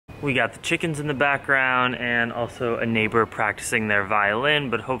We got the chickens in the background and also a neighbor practicing their violin,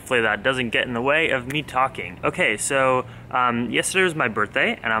 but hopefully that doesn't get in the way of me talking. Okay, so yesterday was my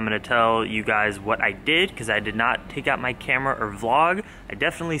birthday, and I'm gonna tell you guys what I did, because I did not take out my camera or vlog. I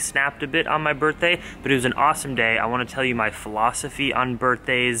definitely snapped a bit on my birthday, but it was an awesome day. I wanna tell you my philosophy on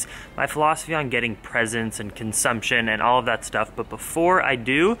birthdays, my philosophy on getting presents and consumption and all of that stuff. But before I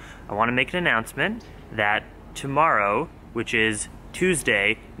do, I wanna make an announcement that tomorrow, which is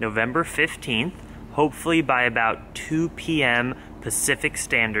Tuesday, November 15th, hopefully by about 2 p.m. Pacific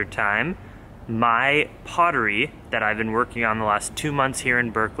Standard Time, my pottery that I've been working on the last 2 months here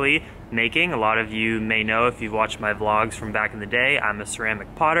in Berkeley making. A lot of you may know if you've watched my vlogs from back in the day, I'm a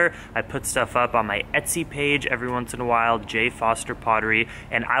ceramic potter. I put stuff up on my Etsy page every once in a while, J Foster Pottery,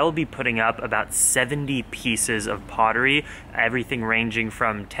 and I will be putting up about 70 pieces of pottery, everything ranging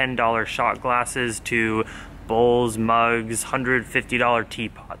from $10 shot glasses to bowls, mugs, $150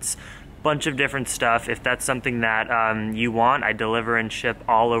 teapots. Bunch of different stuff. If that's something that you want, I deliver and ship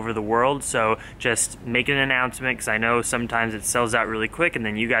all over the world, so just make an announcement, because I know sometimes it sells out really quick and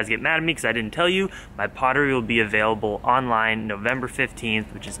then you guys get mad at me because I didn't tell you. My pottery will be available online November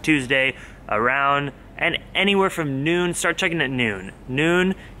 15th, which is Tuesday, around and anywhere from noon, start checking at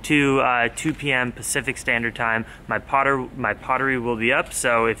noon to 2 p.m. Pacific Standard Time. My pottery will be up,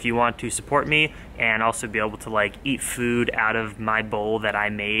 so if you want to support me and also be able to like eat food out of my bowl that I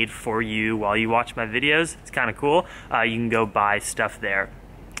made for you while you watch my videos, it's kind of cool. You can go buy stuff there.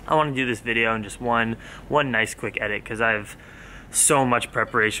 I want to do this video in just one nice quick edit, because I've so much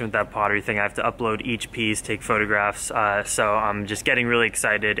preparation with that pottery thing. I have to upload each piece, take photographs, so I'm just getting really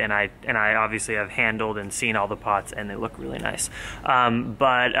excited, and I obviously have handled and seen all the pots and they look really nice.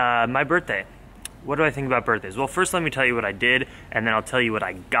 My birthday. What do I think about birthdays? Well, first let me tell you what I did, and then I'll tell you what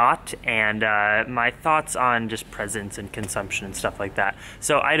I got, and my thoughts on just presents and consumption and stuff like that.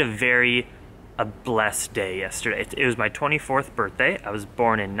 So I had a blessed day yesterday. It was my 24th birthday. I was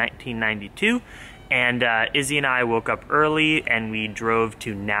born in 1992. And Izzy and I woke up early and we drove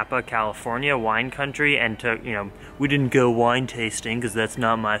to Napa, California, wine country, and took, we didn't go wine tasting because that's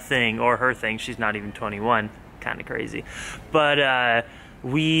not my thing or her thing. She's not even 21, kind of crazy. But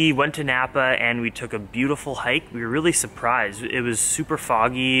we went to Napa and we took a beautiful hike. We were really surprised. It was super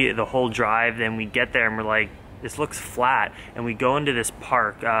foggy the whole drive. Then we get there and we're like, this looks flat, and we go into this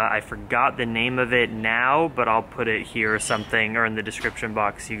park. I forgot the name of it now, but I'll put it here or something, or in the description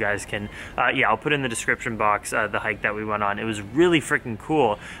box. You guys can, yeah, I'll put in the description box the hike that we went on. It was really freaking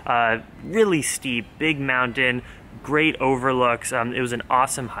cool. Really steep, big mountain, great overlooks. It was an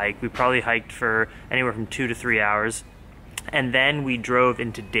awesome hike. We probably hiked for anywhere from 2 to 3 hours. And then we drove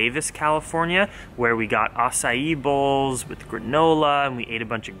into Davis, California, where we got acai bowls with granola, and we ate a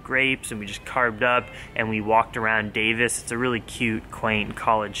bunch of grapes, and we just carved up, and we walked around Davis. It's a really cute, quaint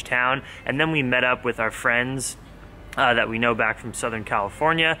college town. And then we met up with our friends that we know back from Southern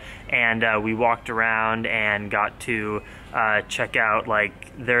California, and we walked around and got to check out,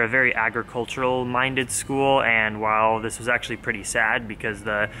 they're a very agricultural minded school, and while this was actually pretty sad because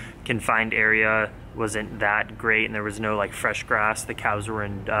the confined area wasn't that great and there was no fresh grass, the cows were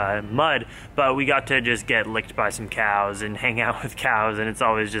in mud, but we got to just get licked by some cows and hang out with cows, and it's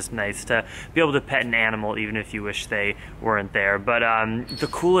always just nice to be able to pet an animal even if you wish they weren't there. But the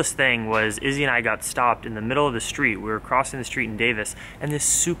coolest thing was Izzy and I got stopped in the middle of the street. We were crossing the street in Davis, and this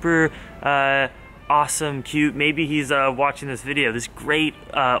super awesome, cute, maybe he's watching this video, this great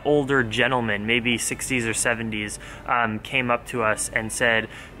older gentleman, maybe 60s or 70s, came up to us and said,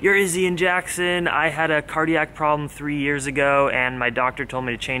 "You're Izzy and Jackson. I had a cardiac problem 3 years ago and my doctor told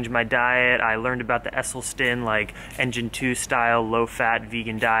me to change my diet. I learned about the Esselstyn, Engine 2 style, low-fat,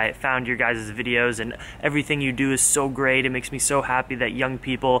 vegan diet, found your guys' videos, and everything you do is so great. It makes me so happy that young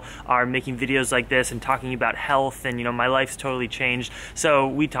people are making videos like this and talking about health, and my life's totally changed." So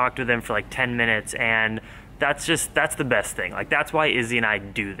we talked with him for 10 minutes, and that's the best thing. That's why Izzy and I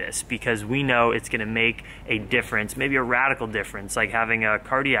do this, because we know it's gonna make a difference, maybe a radical difference, like having a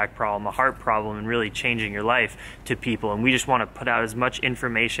cardiac problem, a heart problem, and really changing your life to people. And we just want to put out as much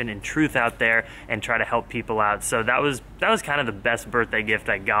information and truth out there and try to help people out. So that was kind of the best birthday gift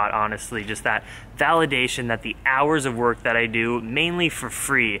I got, honestly. Just that validation that the hours of work that I do, mainly for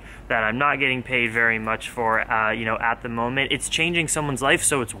free, that I'm not getting paid very much for, at the moment, it's changing someone's life,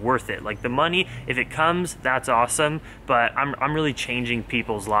 so it's worth it. The money, if it comes, that's awesome, but I'm really changing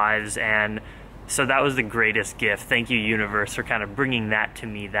people's lives, and so that was the greatest gift. Thank you, universe, for kind of bringing that to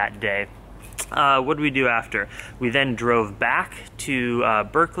me that day. What did we do after? We then drove back to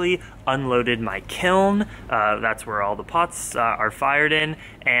Berkeley, unloaded my kiln. That's where all the pots are fired in,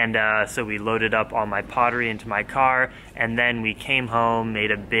 and so we loaded up all my pottery into my car, and then we came home,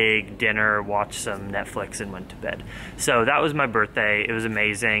 made a big dinner, watched some Netflix, and went to bed. So that was my birthday. It was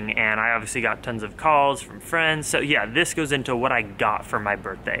amazing, and I obviously got tons of calls from friends. So yeah, this goes into what I got for my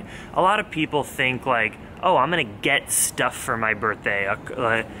birthday. A lot of people think like, oh, I'm gonna get stuff for my birthday,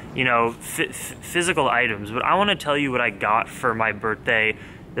 you know, physical items, but I wanna tell you what I got for my birthday,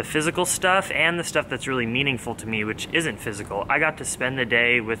 the physical stuff and the stuff that's really meaningful to me, which isn't physical. I got to spend the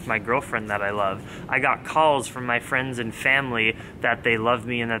day with my girlfriend that I love. I got calls from my friends and family that they love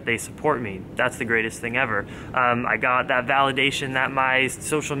me and that they support me. That's the greatest thing ever. I got that validation that my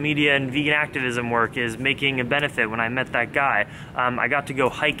social media and vegan activism work is making a benefit when I met that guy. I got to go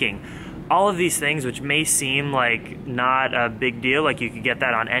hiking. All of these things, which may seem like not a big deal, like you could get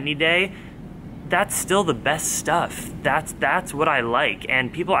that on any day, that's still the best stuff. That's what I like.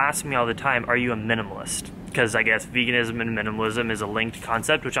 And people ask me all the time, are you a minimalist? Because I guess veganism and minimalism is a linked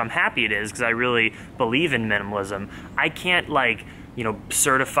concept, which I'm happy it is, because I really believe in minimalism. I can't, like, you know,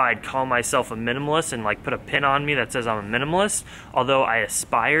 certified call myself a minimalist and like put a pin on me that says I'm a minimalist, although I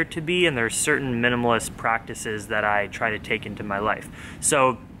aspire to be, and there's certain minimalist practices that I try to take into my life.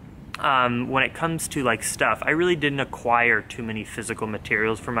 So when it comes to like stuff, I really didn't acquire too many physical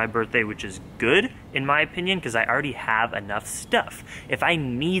materials for my birthday, which is good in my opinion, because I already have enough stuff. If I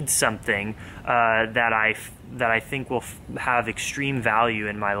need something that I think will have extreme value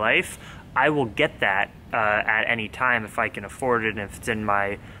in my life, I will get that at any time if I can afford it, and if it's in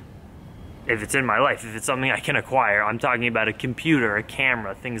my life, if it's something I can acquire. I'm talking about a computer, a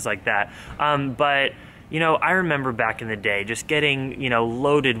camera, things like that. But you know, I remember back in the day just getting, you know,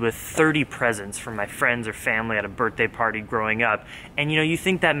 loaded with 30 presents from my friends or family at a birthday party growing up. And, you know, you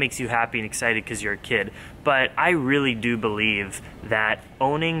think that makes you happy and excited because you're a kid. But I really do believe that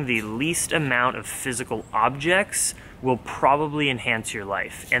owning the least amount of physical objects will probably enhance your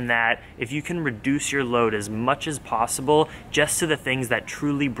life. And that if you can reduce your load as much as possible just to the things that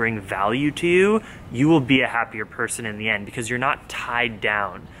truly bring value to you, you will be a happier person in the end, because you're not tied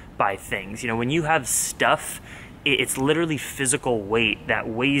down by things. You know, when you have stuff, it's literally physical weight that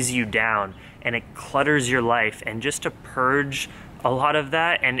weighs you down and it clutters your life. And just to purge a lot of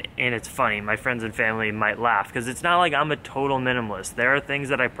that, and it's funny, my friends and family might laugh because it's not like I'm a total minimalist. There are things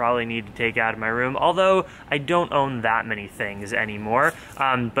that I probably need to take out of my room, although I don't own that many things anymore.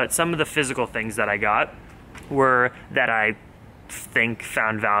 But some of the physical things that I got were that I think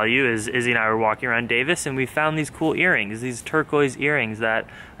found value. Is Izzy and I were walking around Davis and we found these cool earrings, these turquoise earrings that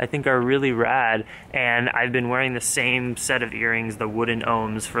I think are really rad, and I've been wearing the same set of earrings, the wooden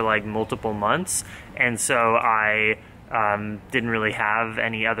ohms, for like multiple months, and so I didn't really have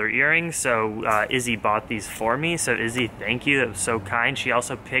any other earrings, so Izzy bought these for me. So Izzy, thank you, that was so kind. She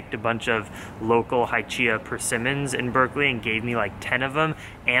also picked a bunch of local Haichia persimmons in Berkeley and gave me like 10 of them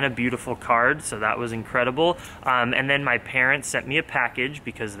and a beautiful card, so that was incredible. And then my parents sent me a package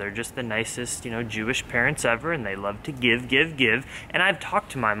because they're just the nicest, you know, Jewish parents ever, and they love to give. And I've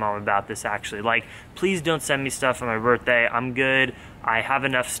talked to my mom about this actually, like, please don't send me stuff on my birthday, I'm good, I have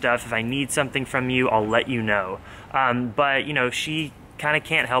enough stuff. If I need something from you, I'll let you know. But, you know, she kind of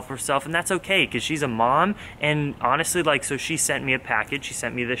can't help herself, and that's okay because she's a mom. And honestly, like, so she sent me a package. She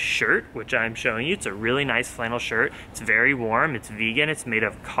sent me this shirt, which I'm showing you. It's a really nice flannel shirt. It's very warm. It's vegan. It's made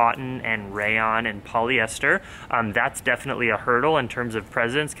of cotton and rayon and polyester. That's definitely a hurdle in terms of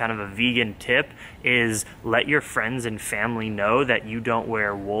presents. Kind of a vegan tip is let your friends and family know that you don't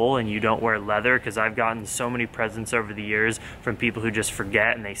wear wool and you don't wear leather, because I've gotten so many presents over the years from people who just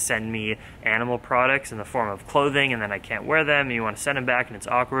forget and they send me animal products in the form of clothing, and then I can't wear them and you want to send them back and it's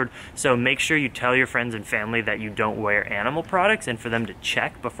awkward. So make sure you tell your friends and family that you don't wear animal products, and for them to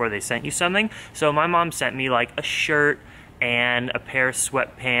check before they sent you something. So my mom sent me like a shirt and a pair of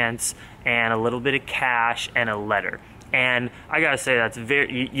sweatpants and a little bit of cash and a letter. And I gotta say, that's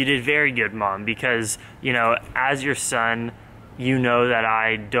you did very good, Mom, because, you know, as your son, you know that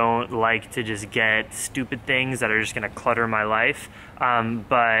I don't like to just get stupid things that are just gonna clutter my life.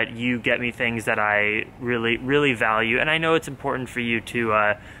 But you get me things that I really value, and I know it's important for you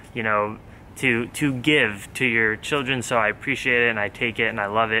to, you know, to give to your children, so I appreciate it and I take it and I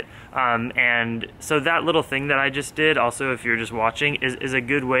love it. And so that little thing that I just did, also, if you're just watching, is a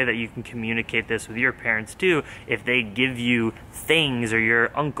good way that you can communicate this with your parents too. If they give you things, or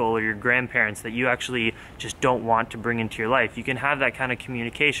your uncle or your grandparents, that you actually just don't want to bring into your life, you can have that kind of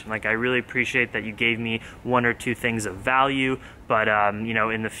communication. Like, I really appreciate that you gave me 1 or 2 things of value, but you know,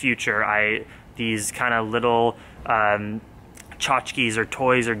 in the future, these kind of little tchotchkes or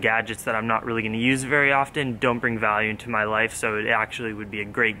toys or gadgets that I'm not really going to use very often don't bring value into my life, so it actually would be a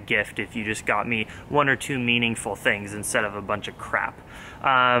great gift if you just got me 1 or 2 meaningful things instead of a bunch of crap.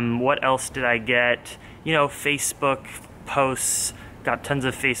 What else did I get? You know, Facebook posts, got tons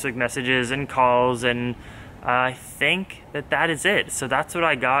of Facebook messages and calls, and I think that is it. So that's what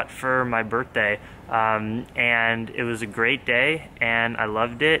I got for my birthday, and it was a great day, and I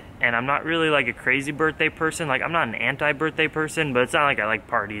loved it. And I'm not really like a crazy birthday person. Like, I'm not an anti-birthday person, but it's not like I like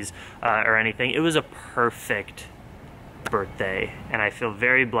parties or anything. It was a perfect birthday, and I feel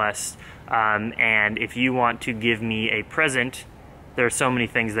very blessed. And if you want to give me a present, there are so many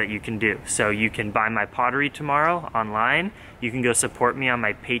things that you can do. So you can buy my pottery tomorrow online. You can go support me on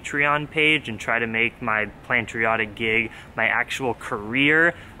my Patreon page and try to make my Plantriotic gig my actual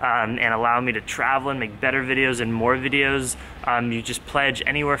career, and allow me to travel and make better videos and more videos. You just pledge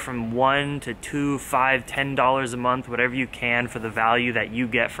anywhere from $1 to $2, $5, $10 a month, whatever you can, for the value that you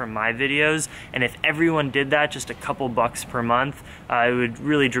get from my videos. And if everyone did that, just a couple bucks per month, it would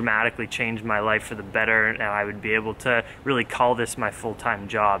really dramatically change my life for the better, and I would be able to really call this my full-time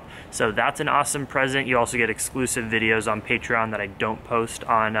job. So that's an awesome present. You also get exclusive videos on Patreon that I don't post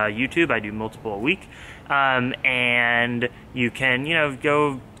on YouTube. I do multiple a week. And you can, you know,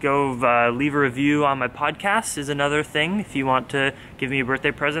 go leave a review on my podcast is another thing. If you want to give me a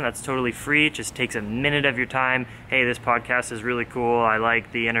birthday present, that's totally free. It just takes a minute of your time. Hey, this podcast is really cool. I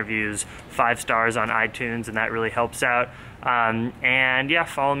like the interviews. 5 stars on iTunes, and that really helps out. And yeah,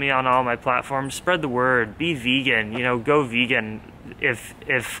 follow me on all my platforms. Spread the word. Be vegan. You know, go vegan.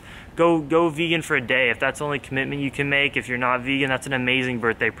 Go vegan for a day. If that's the only commitment you can make, if you're not vegan, that's an amazing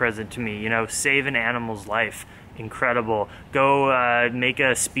birthday present to me. You know, save an animal's life. Incredible. Go make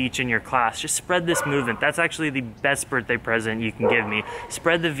a speech in your class. Just spread this movement. That's actually the best birthday present you can give me.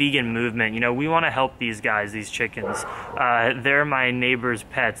 Spread the vegan movement. You know, we want to help these guys, these chickens. They're my neighbor's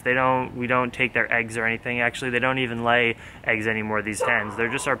pets. We don't take their eggs or anything. Actually, they don't even lay eggs anymore, these hens.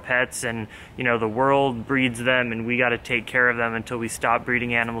 They're just our pets, and you know, the world breeds them, and we got to take care of them until we stop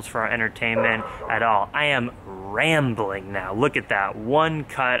breeding animals for our entertainment at all. I am rambling now. Look at that. One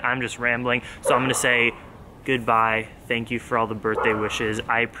cut. I'm just rambling. So I'm going to say goodbye. Thank you for all the birthday wishes.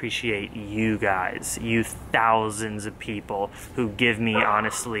 I appreciate you guys, you thousands of people who give me,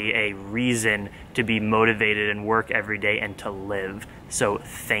 honestly, a reason to be motivated and work every day and to live. So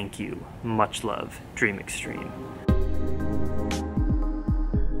thank you. Much love. Dream Extreme.